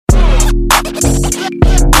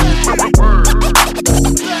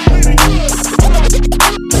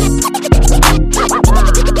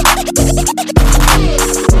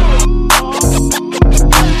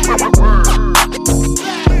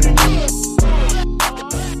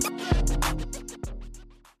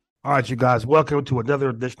All right, you guys, welcome to another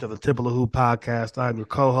edition of the Temple of Hoop podcast. I'm your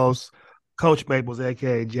co-host, Coach Maples,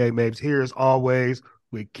 aka Jay Mapes, here as always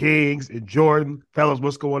with Kings and Jordan. Fellas,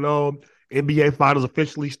 what's going on? NBA Finals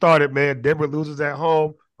officially started, man. Denver loses at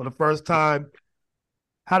home for the first time.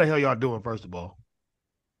 How the hell y'all doing, first of all?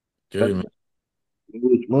 Good, man.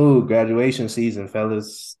 Smooth graduation season,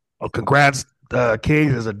 fellas. Oh, congrats,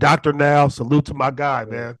 Kings is a doctor now. Salute to my guy,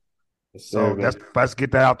 man. Yes, sir, So man. let's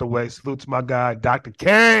get that out the way. Salute to my guy, Dr.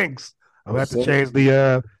 Kings. I'm gonna have Yes, to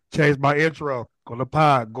sir. change my intro on the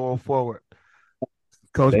pod going forward.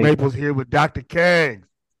 Coach Thank Maples here with Dr. Kang.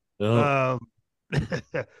 you. Um,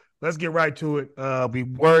 let's get right to it. We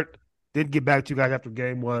didn't get back to you guys after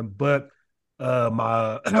game one, but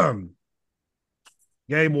my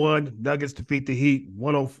game one, Nuggets defeat the Heat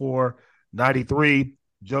 104-93.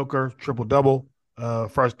 Joker triple double.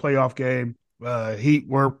 First playoff game. Heat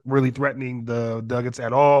weren't really threatening the Nuggets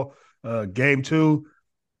at all. Game two,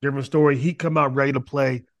 different story. Heat come out ready to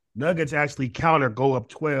play. Nuggets actually counter, go up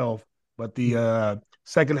 12, but the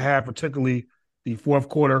second half, particularly the fourth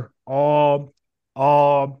quarter, all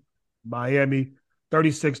Miami,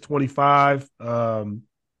 36-25.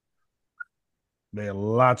 Man,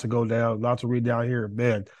 lots to go down, lots to read down here.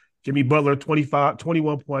 Man, Jimmy Butler, 25,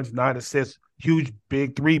 21 points, 9 assists, huge,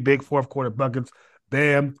 big, three big fourth quarter buckets.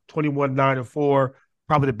 Bam, 21, 9 and 4.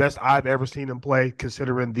 Probably the best I've ever seen him play,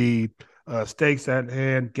 considering the stakes at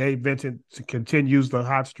hand. Gabe Vincent continues the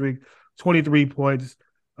hot streak, 23 points,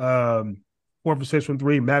 4 for 6 from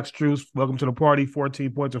three. Max Strus, welcome to the party,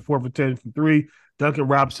 14 points and 4 for 10 from three. Duncan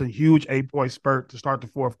Robinson, huge 8 point spurt to start the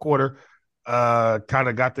fourth quarter. Kind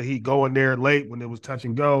of got the Heat going there late when it was touch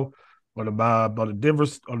and go. On the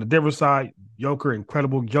Denver side,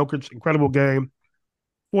 Jokic, incredible game.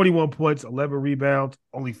 41 points, 11 rebounds,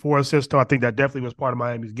 only 4 assists. So I think that definitely was part of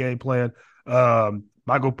Miami's game plan.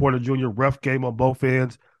 Michael Porter Jr., rough game on both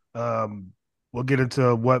ends. We'll get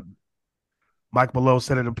into what Mike Malone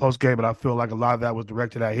said in the post game, but I feel like a lot of that was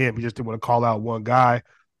directed at him. He just didn't want to call out one guy.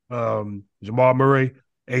 Jamal Murray,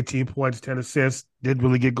 18 points, 10 assists, didn't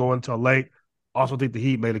really get going until late. Also think the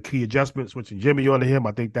Heat made a key adjustment, switching Jimmy onto him.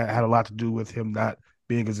 I think that had a lot to do with him not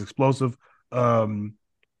being as explosive. Um,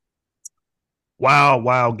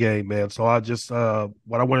 wow game, man. So I just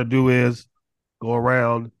what I want to do is go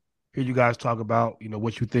around, hear you guys talk about,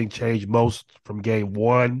 what you think changed most from game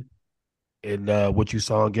one and what you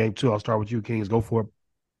saw in game two. I'll start with you, Kings. Go for it.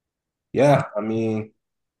 Yeah,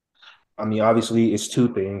 obviously it's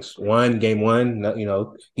two things. One, game one,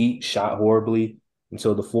 Heat shot horribly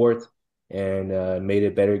until the fourth and made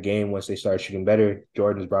it better game once they started shooting better.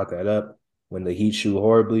 Jordan's brought that up. When the Heat shoot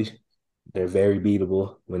horribly, they're very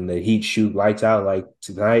beatable. When the Heat shoot lights out like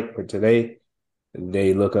tonight or today,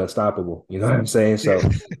 they look unstoppable. You know what I'm saying? Yeah. So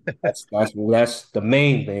that's the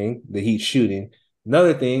main thing, the Heat shooting.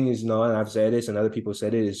 Another thing is, and I've said this and other people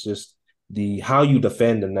said it, is just the how you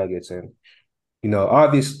defend the Nuggets. And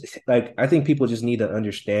obvious, like I think people just need to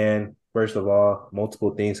understand, first of all,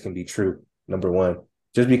 multiple things can be true. Number one,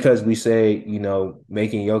 just because we say,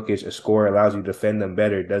 making Jokic a scorer allows you to defend them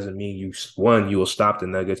better doesn't mean you will stop the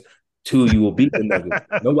Nuggets. Two, you will beat the Nuggets.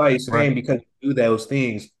 Nobody's Right. saying because you do those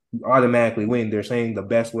things, you automatically win. They're saying the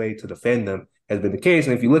best way to defend them has been the case.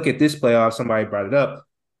 And if you look at this playoff, somebody brought it up.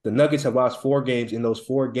 The Nuggets have lost 4 games. In those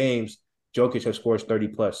 4 games, Jokic has scored 30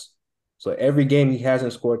 plus. So every game he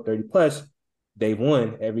hasn't scored 30 plus, they've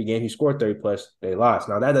won. Every game he scored 30 plus, they lost.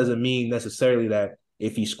 Now, that doesn't mean necessarily that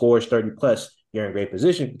if he scores 30 plus, you're in great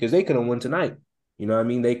position because they could have won tonight. You know what I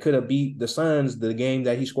mean? They could have beat the Suns the game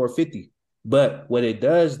that he scored 50. But what it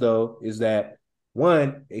does, though, is that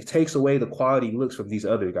one, it takes away the quality looks from these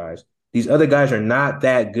other guys. These other guys are not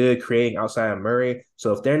that good creating outside of Murray.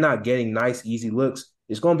 So if they're not getting nice, easy looks,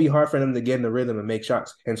 it's going to be hard for them to get in the rhythm and make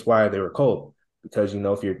shots. Hence why they were cold. Because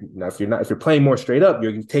if you're playing more straight up,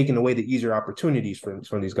 you're taking away the easier opportunities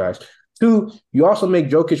from these guys. Two, you also make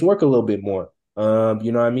Jokic work a little bit more.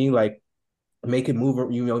 You know what I mean? Like make him move,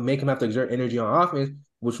 make him have to exert energy on offense,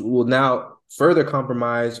 which will now further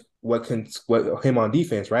compromise what him on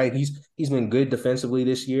defense, right? He's been good defensively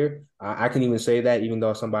this year. I can even say that, even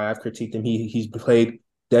though somebody I've critiqued him, he's played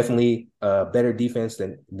definitely better defense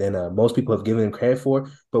than most people have given him credit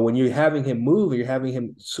for. But when you're having him move, you're having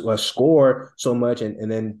him score so much,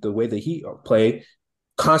 and then the way that he play,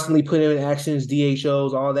 constantly putting him in actions,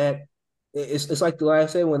 DHOs, all that. It's like I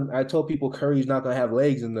said when I told people Curry's not gonna have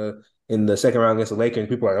legs in the second round against the Lakers.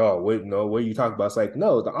 People are like, oh, wait, no, what are you talking about? It's like,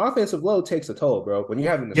 no, the offensive load takes a toll, bro. When you're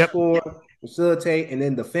having to Yep. score, facilitate, and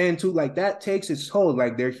then defend too, like that takes its toll.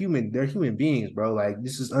 Like they're human beings, bro. Like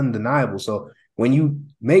this is undeniable. So when you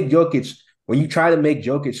try to make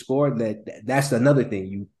Jokic score, that's another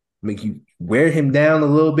thing. make you wear him down a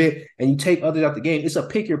little bit, and you take others out the game. It's a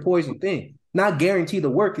pick your poison thing. Not guarantee the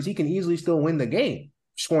work because he can easily still win the game,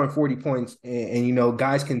 scoring 40 points, and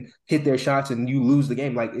guys can hit their shots and you lose the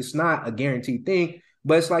game. Like it's not a guaranteed thing,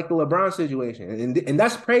 but it's like the LeBron situation, and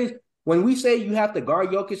that's praise. When we say you have to guard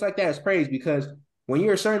Jokic like that, it's praise because when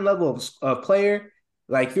you're a certain level of player,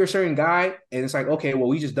 like if you're a certain guy, and it's like, okay, well,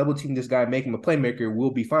 we just double team this guy, make him a playmaker,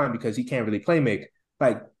 we'll be fine because he can't really play make.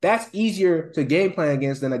 Like that's easier to game plan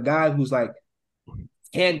against than a guy who's like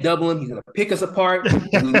can't double him. He's gonna pick us apart.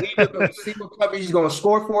 If we leave him in single coverage, he's gonna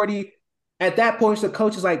score 40. At that point, the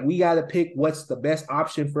coach is like, we gotta pick what's the best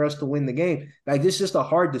option for us to win the game. Like this is just a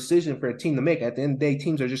hard decision for a team to make. At the end of the day,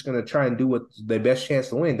 teams are just gonna try and do what's their best chance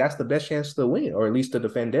to win. That's the best chance to win, or at least to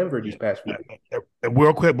defend Denver these past few weeks. And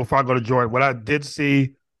real quick before I go to Jordan, what I did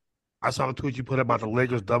see, I saw the tweet you put about the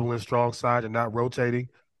Lakers doubling strong side and not rotating.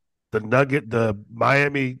 The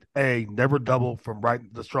Miami A never doubled from right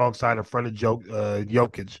the strong side in front of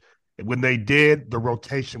Jokic. And when they did, the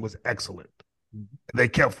rotation was excellent. They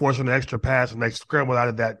kept forcing an extra pass and they scrambled out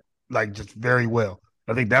of that like just very well.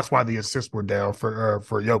 I think that's why the assists were down for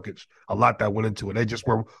Jokic. A lot that went into it. They just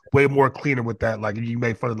were way more cleaner with that. Like you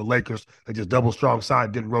made fun of the Lakers, they just double strong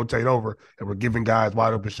side, didn't rotate over, and were giving guys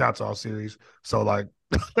wide open shots all series. So like,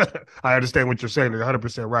 I understand what you're saying. You're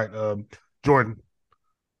 100% right. Jordan.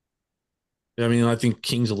 I mean, I think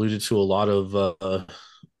Kings alluded to a lot of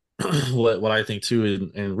what I think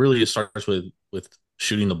too, and really it starts with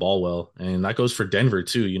shooting the ball well, and that goes for Denver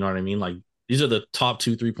too. You know what I mean? Like these are the top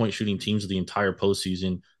two 3-point shooting teams of the entire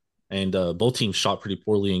postseason, and both teams shot pretty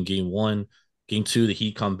poorly in game one. Game two, the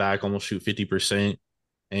Heat come back, almost shoot 50%.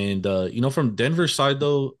 And from Denver's side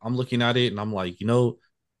though, I'm looking at it and I'm like,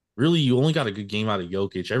 really, you only got a good game out of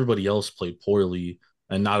Jokic. Everybody else played poorly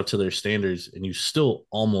and not up to their standards, and you still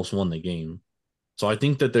almost won the game. So I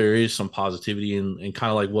think that there is some positivity and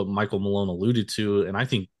kind of like what Michael Malone alluded to. And I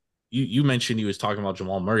think you mentioned he was talking about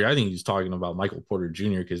Jamal Murray. I think he's talking about Michael Porter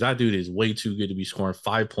Jr. because that dude is way too good to be scoring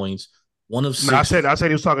 5 points, one of No, I six. said I said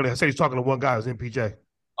he was talking. I said he's talking to one guy. It was MPJ.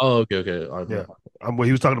 Oh, okay, okay. All Yeah, right.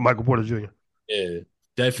 he was talking to Michael Porter Jr. Yeah,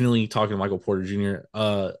 definitely talking to Michael Porter Jr.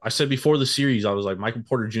 I said before the series, I was like, Michael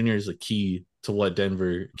Porter Jr. is the key to what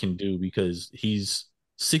Denver can do because he's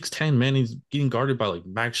 6'10", man. He's getting guarded by like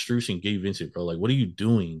Max Strus and Gabe Vincent, bro. Like, what are you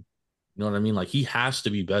doing? You know what I mean? Like, he has to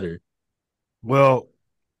be better. Well,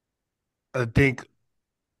 I think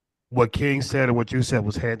what King said and what you said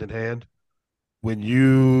was hand in hand. When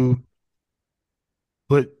you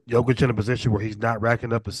put Jokic in a position where he's not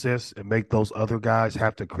racking up assists and make those other guys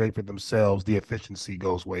have to create for themselves, the efficiency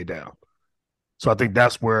goes way down. So I think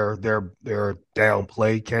that's where their down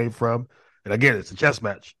play came from. And again, it's a chess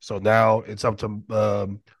match. So now it's up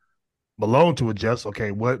to Malone to adjust.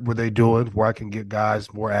 Okay, what were they doing where I can get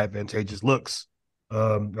guys more advantageous looks?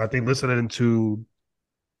 I think listening to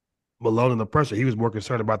Malone and the pressure, he was more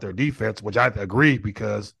concerned about their defense, which I agree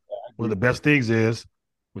because one of the best things is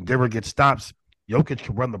when Denver gets stops, Jokic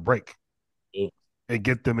can run the break and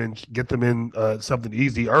get them in something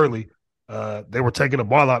easy early. They were taking the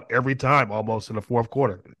ball out every time almost in the fourth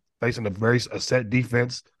quarter, facing a set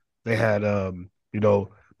defense. They had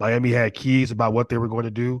Miami had keys about what they were going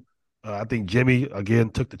to do. I think Jimmy again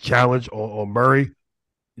took the challenge on Murray.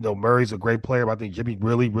 Murray's a great player, but I think Jimmy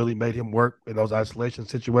really, really made him work in those isolation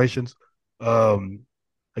situations. Um,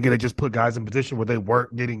 Again, they just put guys in position where they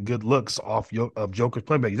weren't getting good looks of Joker's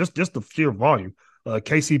playmaking. Just the sheer volume.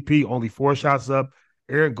 KCP only 4 shots up.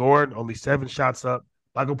 Aaron Gordon only 7 shots up.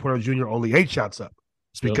 Michael Porter Jr. only 8 shots up.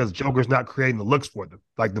 It's Yep. because Joker's not creating the looks for them.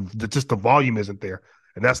 Like just the volume isn't there,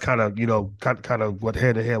 and that's kind of what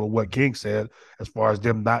hand in hand with what King said as far as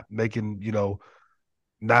them not making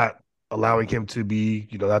not allowing him to be,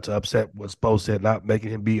 not to upset what Spo said, not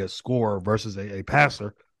making him be a scorer versus a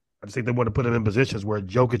passer. I just think they want to put him in positions where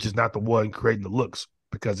Jokic is not the one creating the looks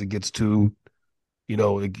because it gets too,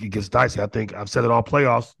 it gets dicey. I think I've said it all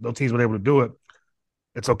playoffs. No team's been able to do it.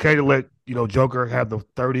 It's okay to let, Joker have the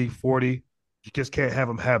 30, 40. You just can't have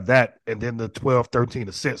him have that and then the 12, 13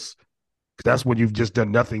 assists. That's when you've just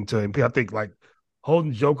done nothing to him. I think like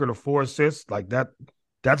holding Joker to 4 assists, like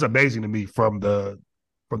that's amazing to me from the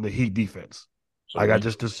Heat defense. Like I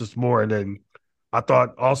Certainly. just more. And then I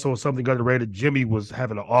thought also something underrated. Jimmy was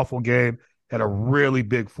having an awful game, had a really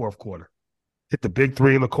big fourth quarter. Hit the big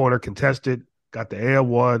three in the corner, contested, got the and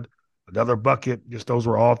one, another bucket. Just those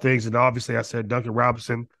were all things. And obviously I said Duncan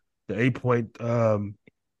Robinson, the 8 point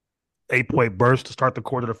burst to start the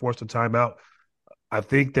quarter to force the timeout. I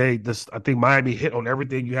think Miami hit on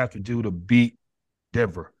everything you have to do to beat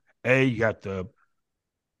Denver. You have to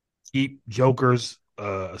keep Joker's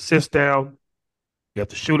assist down. You have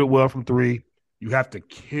to shoot it well from three. You have to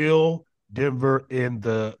kill Denver in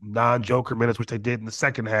the non-Joker minutes, which they did in the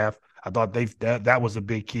second half. I thought that was a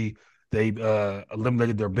big key. They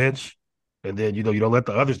eliminated their bench, and then you don't let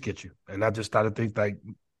the others get you. And I just started to think like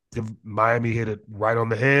Miami hit it right on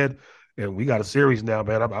the head, and we got a series now,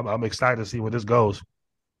 man. I'm excited to see where this goes.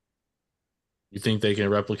 You think they can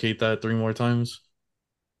replicate that 3 more times?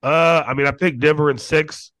 I mean, I picked Denver in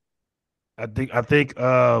six. I think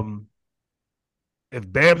if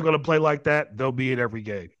Bam's going to play like that, they'll be in every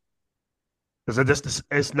game because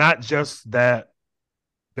it's not just that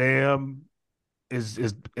Bam is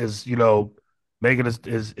making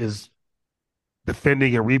is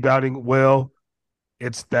defending and rebounding well.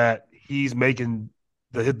 It's that he's making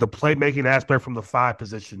the playmaking aspect from the five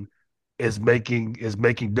position is making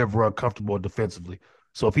Denver uncomfortable defensively.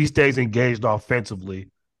 So if he stays engaged offensively,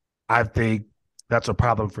 I think that's a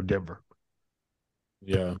problem for Denver.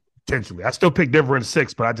 Yeah. Potentially, I still pick Denver in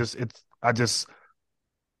six, but I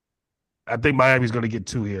think Miami's going to get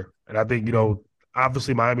two here, and I think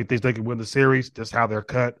obviously Miami thinks they can win the series. Just how they're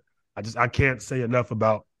cut, I can't say enough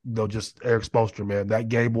about just Eric Spoelstra, man. That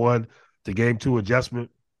game one to game two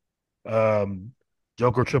adjustment,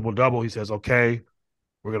 Joker triple double. He says, okay,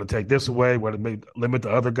 we're going to take this away. We're going to limit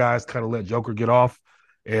the other guys, kind of let Joker get off,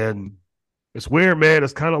 and it's weird, man.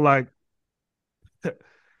 It's kind of like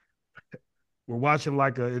we're watching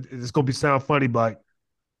like it's going to be sound funny, but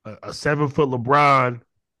like a 7 foot LeBron.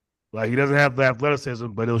 Like he doesn't have the athleticism,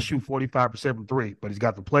 but he'll shoot 45% from three. But he's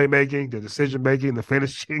got the playmaking, the decision making, the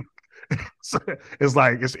finishing. So it's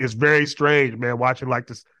like it's very strange, man, watching like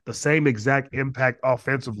the same exact impact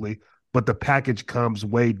offensively, but the package comes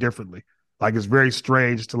way differently. Like it's very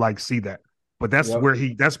strange to like see that. But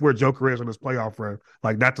Yep. that's where Joker is on his playoff run.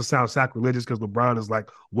 Like not to sound sacrilegious because LeBron is like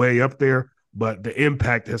way up there, but the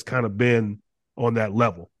impact has kind of been on that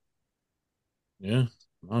level. Yeah.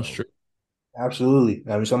 That's So true. Absolutely.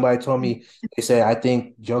 I mean, somebody told me they said I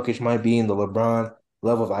think Jokic might be in the LeBron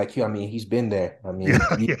level of IQ. I mean, he's been there. I yeah,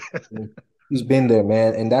 mean, yeah. he's been there,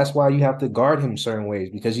 man, and that's why you have to guard him certain ways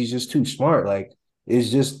because he's just too smart. Like it's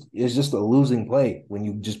just a losing play when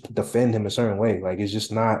you just defend him a certain way. Like it's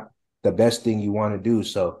just not the best thing you want to do.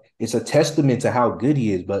 So it's a testament to how good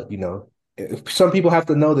he is. But some people have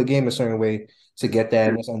to know the game a certain way to get that,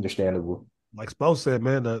 and it's understandable. Like Spo said,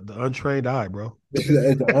 man, the untrained eye, bro. It's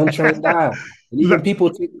an untrained eye. And even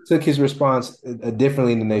people took his response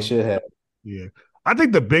differently than they should have. Yeah. I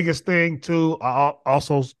think the biggest thing too,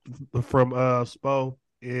 also from Spo,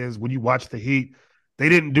 is when you watch the Heat, they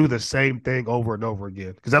didn't do the same thing over and over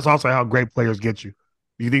again. Because that's also how great players get you.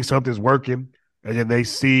 You think something's working, and then they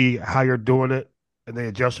see how you're doing it, and they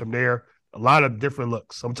adjust from there. A lot of different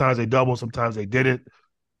looks. Sometimes they double, sometimes they didn't.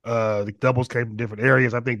 The doubles came from different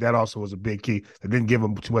areas. I think that also was a big key. They didn't give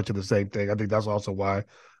them too much of the same thing. I think that's also why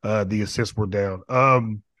the assists were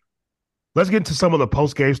down. Let's get into some of the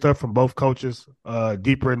post game stuff from both coaches.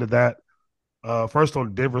 Deeper into that. First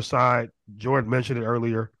on Denver side, Jordan mentioned it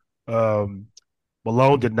earlier. Um,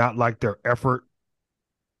 Malone did not like their effort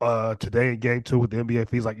today in game two with the NBA.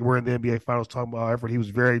 He's like, we're in the NBA finals talking about effort. He was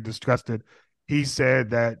very disgusted. He said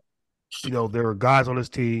that, there were guys on his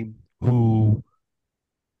team who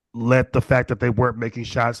let the fact that they weren't making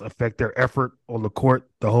shots affect their effort on the court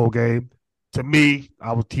the whole game. To me,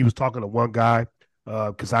 he was talking to one guy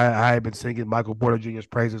because I had been singing Michael Porter Jr.'s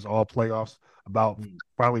praises all playoffs about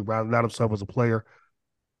finally rounding out himself as a player.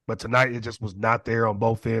 But tonight it just was not there on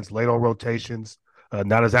both ends. Late on rotations,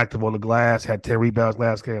 not as active on the glass. Had 10 rebounds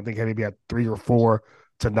last game. I think maybe had 3 or 4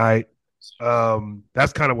 tonight.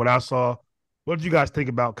 That's kind of what I saw. What did you guys think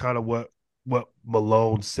about kind of what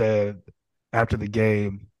Malone said after the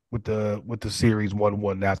game with the series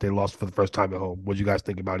 1-1 after they lost for the first time at home? What did you guys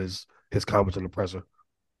think about his comments on the presser?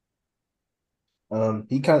 I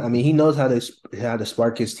mean, he knows how to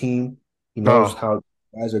spark his team. He knows Oh, how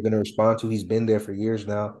guys are going to respond to. He's been there for years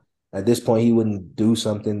now. At this point, he wouldn't do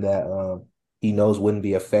something that he knows wouldn't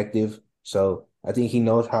be effective. So I think he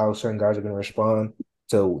knows how certain guys are going to respond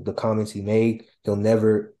to the comments he made. He'll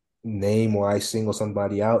never name or I single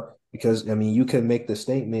somebody out because I mean, you can make the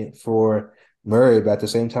statement for Murray, but at the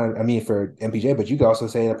same time, I mean for MPJ, but you could also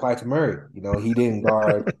say it applied to Murray. He didn't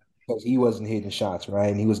guard because he wasn't hitting shots,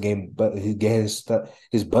 right? And he was getting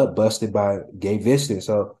his butt busted by Gabe Viston.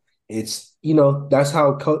 So that's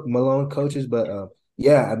how Malone coaches. But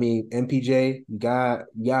yeah, I mean MPJ, you got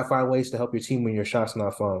to find ways to help your team when your shots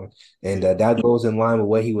not falling, and yeah. that goes in line with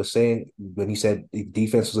what he was saying when he said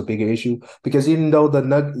defense was a bigger issue. Because even though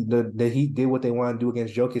the Heat did what they want to do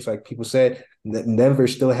against Jokic, like people said, Denver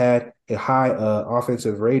still had a high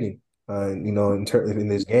offensive rating, in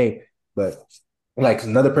this game, but like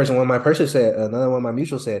another one of my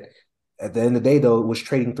mutuals said, at the end of the day, though, it was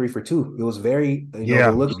trading 3 for 2. It was very, the Yeah,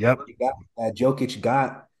 looks yep. he got that Jokic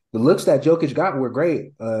got, the looks that Jokic got were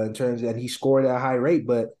great in terms that he scored at a high rate,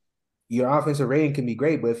 but your offensive rating can be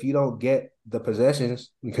great, but if you don't get the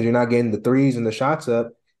possessions because you're not getting the threes and the shots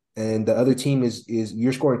up, and the other team is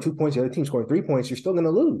you're scoring 2 points, the other team scoring 3 points, you're still gonna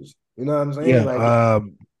lose. You know what I'm saying? Yeah. Like it To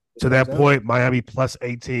comes that down to it. point, Miami plus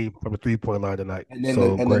 18 from the 3-point line tonight. And then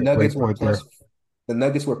So the great Nuggets were point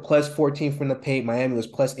there. plus 14 from the paint. Miami was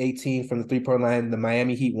plus 18 from the 3 point line. The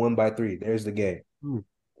Miami Heat won by 3. There's the game. Hmm,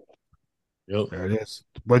 Yep. there it is.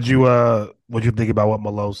 What'd you think about what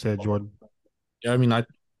Malone said, Jordan? Yeah, I mean,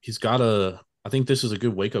 he's got a. I think this is a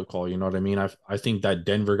good wake up call. You know what I mean? I think that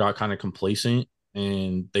Denver got kind of complacent,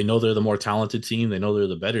 and they know they're the more talented team. They know they're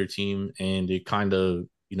the better team, and it kind of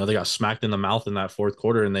they got smacked in the mouth in that fourth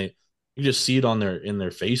quarter, and you just see it on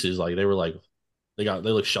their faces. Like they were like they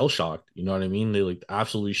look shell shocked. You know what I mean? They look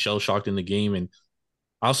absolutely shell shocked in the game, and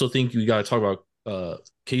I also think you got to talk about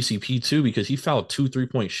KCP too because he fouled 2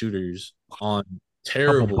 3-point shooters on Couple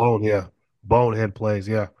terrible. bonehead plays.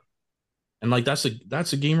 Yeah. And like that's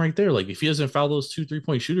a game right there. Like if he doesn't foul those 2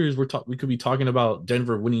 3-point shooters, we could be talking about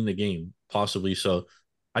Denver winning the game possibly. So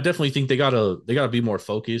I definitely think they gotta be more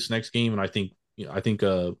focused next game. And I think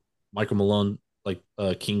Michael Malone, like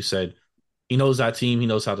King said, he knows that team. He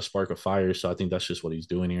knows how to spark a fire. So I think that's just what he's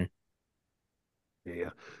doing here. Yeah.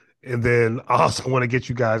 And then I also want to get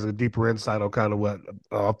you guys a deeper insight on kind of what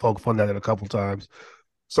I'll poke fun at it a couple times.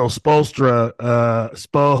 So Spo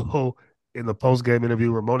in the post game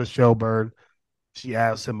interview, Ramona Shelburne, she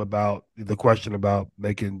asked him about the question about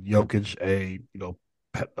making Jokic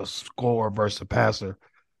a scorer versus a passer,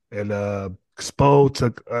 and Spo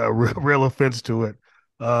took real offense to it.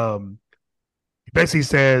 He basically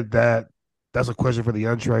said that that's a question for the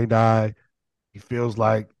untrained eye. He feels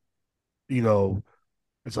like you know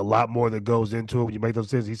it's a lot more that goes into it when you make those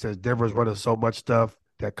decisions. He says Denver's running so much stuff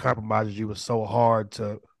that compromises you. It's so hard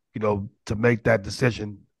to make that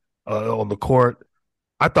decision on the court.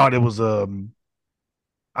 I thought it was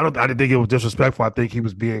I didn't think it was disrespectful. I think he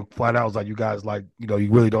was being flat out. I was like, you guys, like, you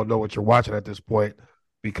really don't know what you're watching at this point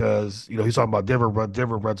because he's talking about Denver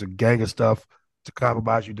runs a gang of stuff to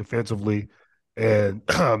compromise you defensively, and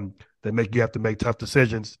they make you have to make tough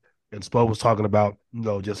decisions. And Spo was talking about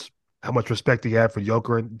just how much respect he had for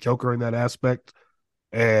Joker in that aspect.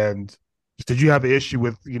 And did you have an issue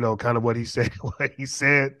with kind of what he said, what he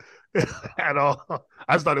said at all?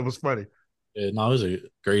 I just thought it was funny. Yeah, no, it was a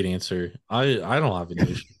great answer. I don't have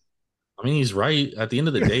any issue. I mean, he's right. At the end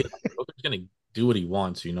of the day, Joker's gonna do what he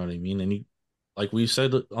wants. You know what I mean? And he, like we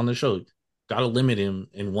said on the show, got to limit him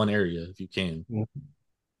in one area if you can.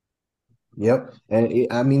 Yep, and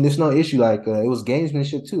I mean, there's no issue. Like it was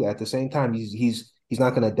gamesmanship too. At the same time, he's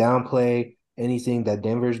not going to downplay anything that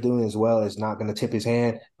Denver's doing as well. It's not going to tip his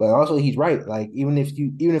hand, but also he's right. Like even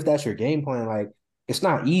if that's your game plan, like it's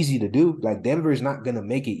not easy to do. Like Denver's not going to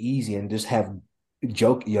make it easy and just have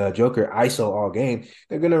Joker ISO all game.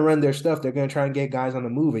 They're going to run their stuff. They're going to try and get guys on the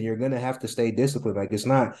move, and you're going to have to stay disciplined. Like it's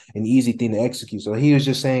not an easy thing to execute. So he was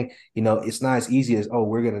just saying, it's not as easy as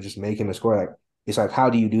we're going to just make him a score. Like it's like, how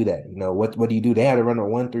do you do that? What do you do? They had to run a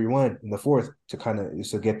 1-3-1 in the fourth to kind of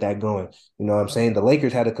to get that going. You know what I'm saying? The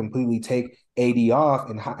Lakers had to completely take AD off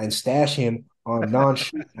and stash him on non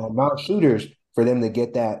shooters for them to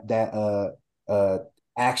get that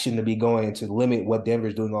action to be going and to limit what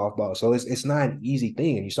Denver's doing off ball. So it's not an easy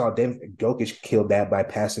thing. And you saw Jokic killed that by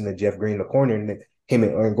passing to Jeff Green in the corner, and him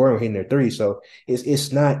and Gordon hitting their three. So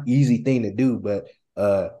it's not easy thing to do, but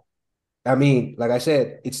I mean, like I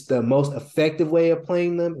said, it's the most effective way of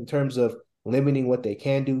playing them in terms of limiting what they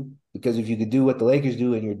can do. Because if you could do what the Lakers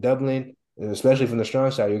do and you're doubling, especially from the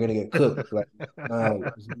strong side, you're going to get cooked. Like,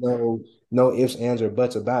 no ifs, ands, or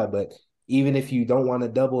buts about it. But even if you don't want to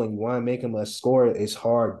double and you want to make them a score, it's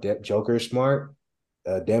hard. Joker is smart.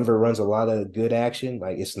 Denver runs a lot of good action.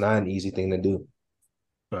 Like, it's not an easy thing to do.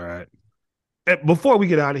 All right. And before we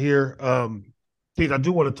get out of here, Keith, I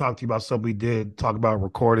do want to talk to you about something we did talk about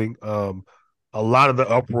recording. A lot of the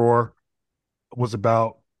uproar was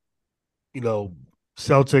about, you know,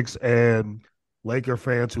 Celtics and Laker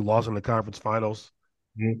fans who lost in the conference finals,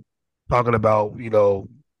 Mhm. talking about,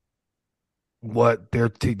 what their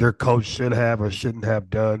coach should have or shouldn't have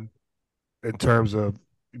done in terms of,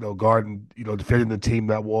 guarding, defending the team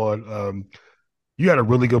that won. You had a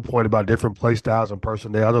really good point about different play styles and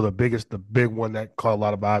personnel. I know the big one that caught a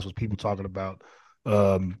lot of eyes was people talking about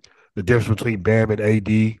um, the difference between Bam and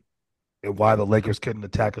AD and why the Lakers couldn't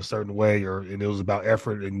attack a certain way, and it was about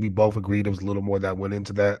effort, and we both agreed there was a little more that went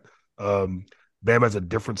into that. Um, Bam has a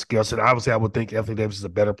different skill set. Obviously, I would think Anthony Davis is a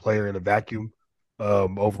better player in a vacuum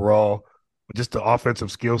overall, but just the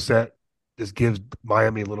offensive skill set. this gives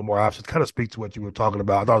Miami a little more options. Kind of speak to what you were talking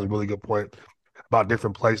about. I thought it was a really good point about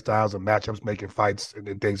different play styles and matchups making fights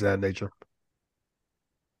and things of that nature.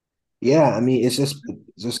 Yeah, I mean, it's just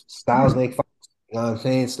styles make fights. You know what I'm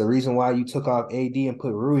saying? It's the reason why you took off AD and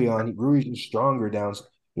put Rui on. Rui's just stronger down,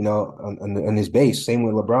 on his base. Same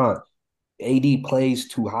with LeBron. AD plays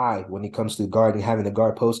too high when it comes to guarding, having to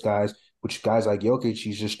guard post guys, which guys like Jokic,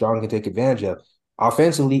 he's just strong and take advantage of.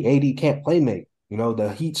 Offensively, AD can't play make.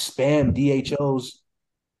 The Heat spam DHOs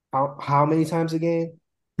how many times a game?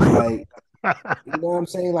 Like, you know what I'm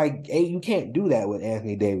saying? Like, hey, you can't do that with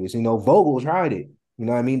Anthony Davis. Vogel tried it. You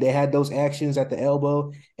know what I mean? They had those actions at the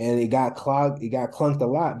elbow and it got clogged, it got clunked a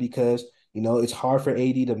lot because, it's hard for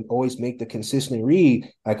AD to always make the consistent read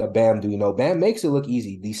like a Bam do. Bam makes it look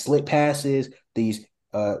easy. These slip passes, these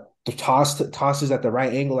the tosses at the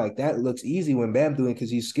right angle, like that looks easy when Bam doing because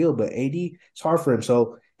he's skilled, but AD, it's hard for him.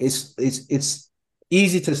 So it's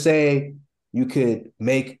easy to say you could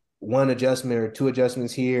make one adjustment or two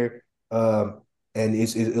adjustments here. And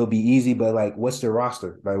it'll be easy, but like, what's the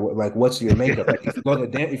roster? Like what's your makeup? Like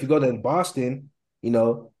if you go to Boston,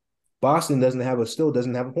 Boston still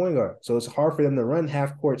doesn't have a point guard, so it's hard for them to run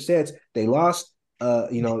half court sets. They lost,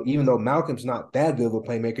 even though Malcolm's not that good of a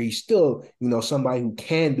playmaker, he's still somebody who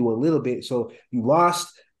can do a little bit. So you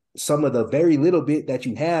lost some of the very little bit that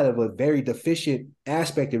you had of a very deficient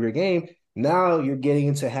aspect of your game. Now you're getting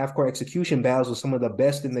into half-court execution battles with some of the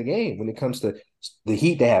best in the game. When it comes to the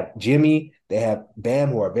Heat, they have Jimmy, they have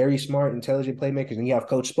Bam, who are very smart, intelligent playmakers, and you have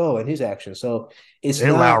Coach Spo and his action. So it's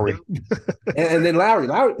and not Lowry. and then Lowry,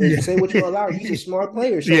 Yeah. say what you want, Lowry, he's a smart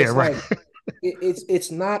player. So Yeah, it's right. like it's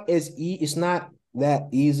not that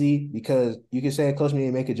easy because you can say coach need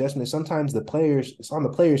to make adjustments. Sometimes it's on the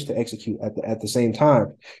players to execute at the same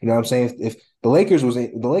time. You know what I'm saying? If the Lakers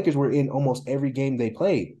were in almost every game they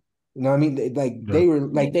played. You know what I mean?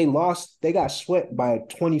 They got swept by a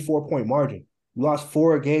 24-point margin. You lost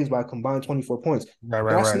 4 games by a combined 24 points. Right.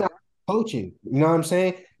 That's not coaching. You know what I'm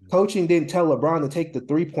saying? Coaching didn't tell LeBron to take the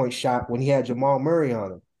 3-point shot when he had Jamal Murray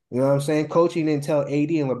on him. You know what I'm saying? Coaching didn't tell AD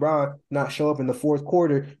and LeBron not show up in the fourth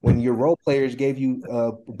quarter when your role players gave you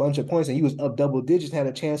a bunch of points and you was up double digits and had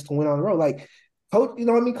a chance to win on the road. Like, coach, you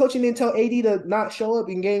know what I mean? Coaching didn't tell AD to not show up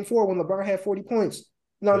in game 4 when LeBron had 40 points.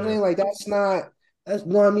 You know what I'm saying? Like, that's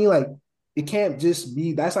you know what I mean? Like, it can't just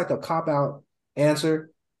be, that's like a cop-out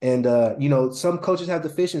answer. And, some coaches have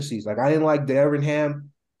deficiencies. Like, I didn't like Darvin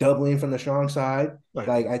Ham doubling from the strong side. Right.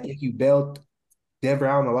 Like, I think you bailed Denver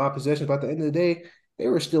out in a lot of possessions, but at the end of the day, they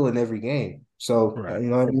were still in every game. So, Right.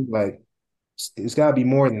 you know what I mean? Like, it's got to be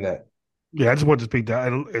more than that. Yeah, I just wanted to speak that,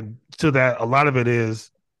 and to that, a lot of it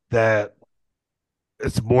is that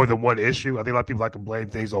it's more than one issue. I think a lot of people like to blame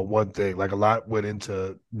things on one thing. Like a lot went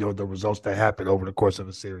into the results that happened over the course of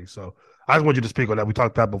the series. So I just want you to speak on that. We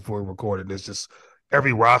talked about before we recorded. It's just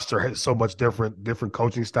every roster has so much different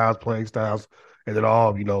coaching styles, playing styles, and it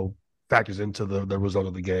all factors into the result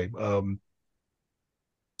of the game.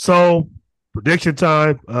 So prediction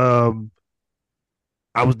time.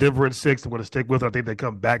 I was Denver in 6. I'm going to stick with it. I think they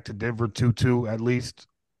come back to Denver 2-2 at least,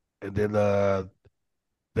 and then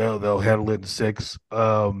they'll handle it in 6.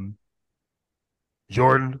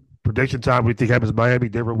 Jordan, prediction time. What do you think happens in Miami?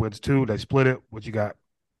 Denver wins 2. They split it. What you got?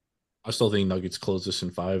 I still think Nuggets close this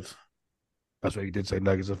in 5. That's what you did say.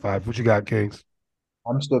 Nuggets in 5. What you got, Kings?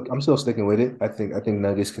 I'm still sticking with it. I think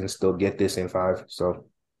Nuggets can still get this in 5. So,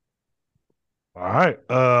 all right.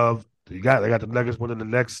 They got the Nuggets winning the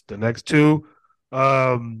next 2.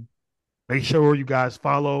 Make sure you guys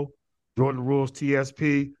follow Jordan Rules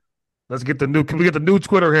TSP. Let's get can we get the new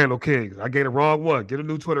Twitter handle, Kings? I gave the wrong one. Get a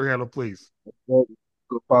new Twitter handle, please.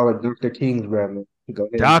 go follow Dr. Kingsborough, man. Go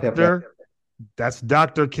ahead Doctor, that's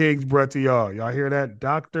Dr. Kingsborough to y'all. Y'all hear that?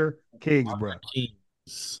 Dr. Kingsborough.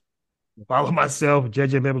 Kings. Follow myself,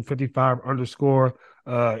 JJMetal55 _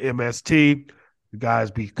 MST. You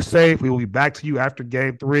guys be safe. We will be back to you after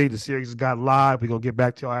game 3. The series has got live. We're going to get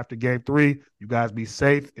back to y'all after game 3. You guys be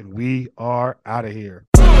safe, and we are out of here.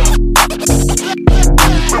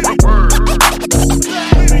 Word.